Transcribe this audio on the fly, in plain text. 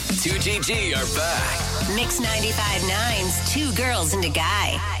2GG are back. Mix 95.9's Two Girls and a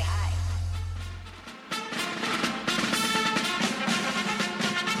Guy.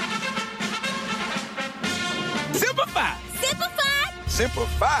 Simplify.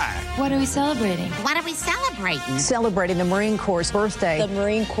 Simplify. What are we celebrating? What are we celebrating? Celebrating the Marine Corps' birthday. The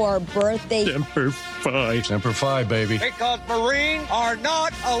Marine Corps birthday. Simplify. Simplify, baby. Because Marines are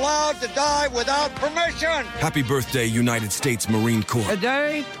not allowed to die without permission. Happy birthday, United States Marine Corps.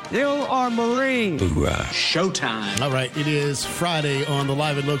 Today, you are Marine. Hoorah. Showtime. All right, it is Friday on the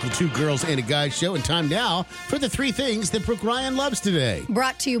Live and Local Two Girls and a Guy show, and time now for the three things that Brooke Ryan loves today.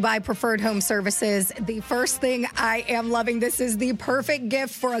 Brought to you by Preferred Home Services. The first thing I am loving, this is the perfect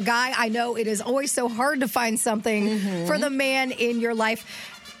gift for a guy. I know it is always so hard to find something for the man in your life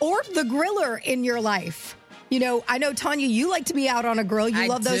or the griller in your life. You know, I know, Tanya, you like to be out on a grill. You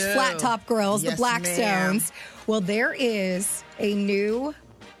love those flat top grills, the Blackstones. Well, there is a new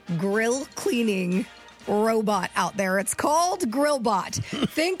grill cleaning robot out there. It's called GrillBot.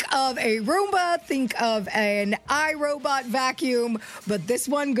 Think of a Roomba, think of an iRobot vacuum, but this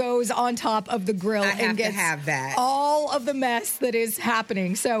one goes on top of the grill and gets all of the mess that is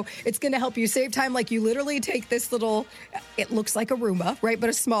happening. So it's going to help you save time. Like, you literally take this little, it looks like a Roomba, right?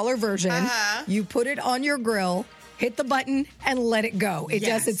 But a smaller version. You put it on your grill, hit the button, and let it go. It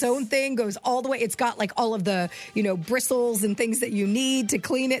does its own thing, goes all the way. It's got like all of the, bristles and things that you need to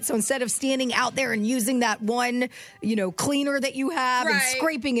clean it. So instead of standing out there and using that one, cleaner that you have and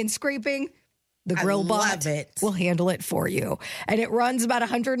scraping, the GrillBot will handle it for you. And it runs about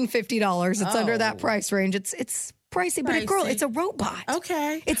 $150. It's under that price range. It's pricey, but it's a robot.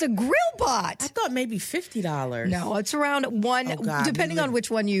 Okay. It's a grill bot. I thought maybe $50. No, it's around depending on which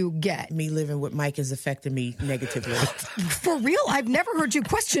one you get. Me living with Mike is affecting me negatively. For real? I've never heard you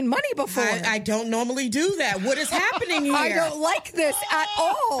question money before. I don't normally do that. What is happening here? I don't like this at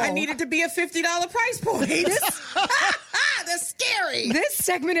all. I need it to be a $50 price point. That's scary. This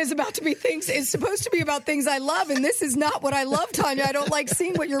segment is supposed to be about things I love, and this is not what I love, Tanya. I don't like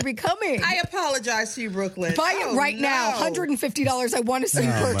seeing what you're becoming. I apologize to you, Brooklyn. Buy it right now. $150. I want to see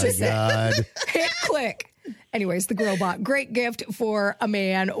you purchase it. Hit click. Anyways, the GrillBot, great gift for a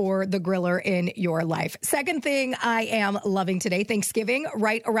man or the griller in your life. Second thing I am loving today, Thanksgiving,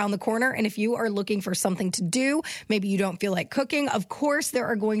 right around the corner. And if you are looking for something to do, maybe you don't feel like cooking, of course, there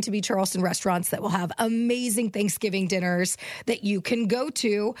are going to be Charleston restaurants that will have amazing Thanksgiving dinners that you can go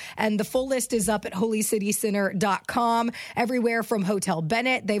to. And the full list is up at holycitycenter.com. Everywhere from Hotel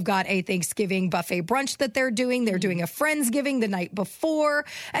Bennett, they've got a Thanksgiving buffet brunch that they're doing. They're doing a Friendsgiving the night before.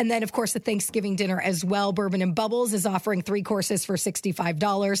 And then, of course, a Thanksgiving dinner as well. Bourbon and Bubbles is offering 3 courses for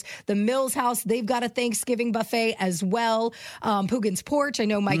 $65. The Mills House, they've got a Thanksgiving buffet as well. Poogan's Porch, I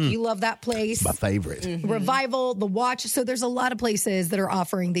know, Mike, you love that place. My favorite. Revival, The Watch. So there's a lot of places that are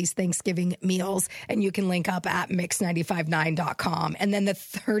offering these Thanksgiving meals, and you can link up at mix959.com. And then the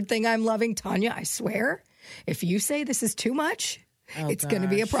third thing I'm loving, Tanya, I swear, if you say this is too much, it's going to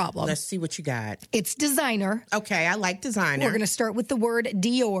be a problem. Let's see what you got. It's designer. Okay, I like designer. We're going to start with the word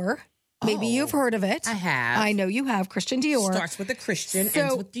Dior. Maybe you've heard of it. I have. I know you have. Christian Dior. Starts with a Christian,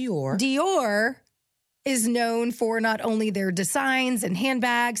 ends with Dior. Dior is known for not only their designs and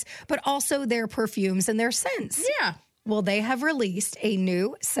handbags, but also their perfumes and their scents. Yeah. Well, they have released a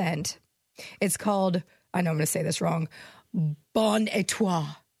new scent. It's called, I know I'm going to say this wrong, Bon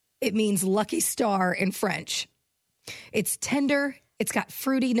Etoile. It means lucky star in French. It's tender, it's got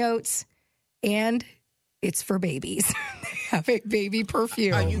fruity notes, and it's for babies. They have a baby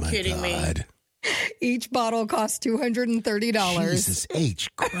perfume. Are you kidding me? Each bottle costs $230. Jesus H.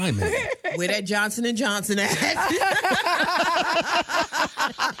 Criminy. Where that Johnson & Johnson at?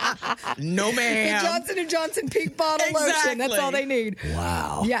 No, ma'am. The Johnson & Johnson pink bottle lotion. That's all they need.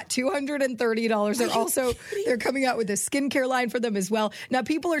 Wow. Yeah, $230. They're coming out with a skincare line for them as well. Now,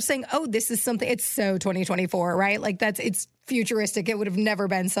 people are saying, oh, this is something, it's so 2024, right? Like it's futuristic. It would have never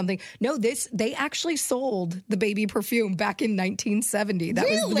been something. No, they actually sold the baby perfume back in 1970. That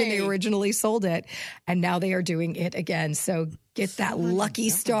was when they originally sold it. And now they are doing it again. So get that Lucky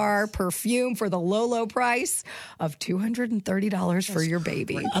Star perfume for the low, low price of $230 for your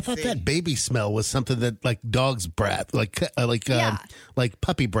baby. I thought that baby smell was something that like dog's breath, like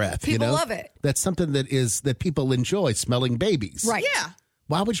puppy breath. People love it. That's something that people enjoy, smelling babies. Right. Yeah.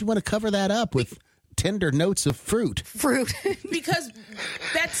 Why would you want to cover that up with tender notes of fruit? Because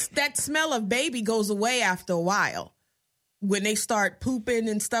that smell of baby goes away after a while. When they start pooping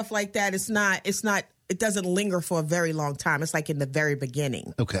and stuff like that, it doesn't linger for a very long time. It's like in the very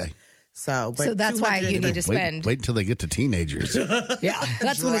beginning. Okay. So that's why you need to spend. Wait until they get to teenagers. Yeah,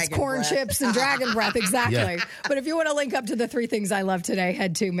 that's when it's corn chips and dragon breath. Exactly. Yeah. But if you want to link up to the 3 things I love today,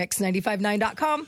 head to mix959.com.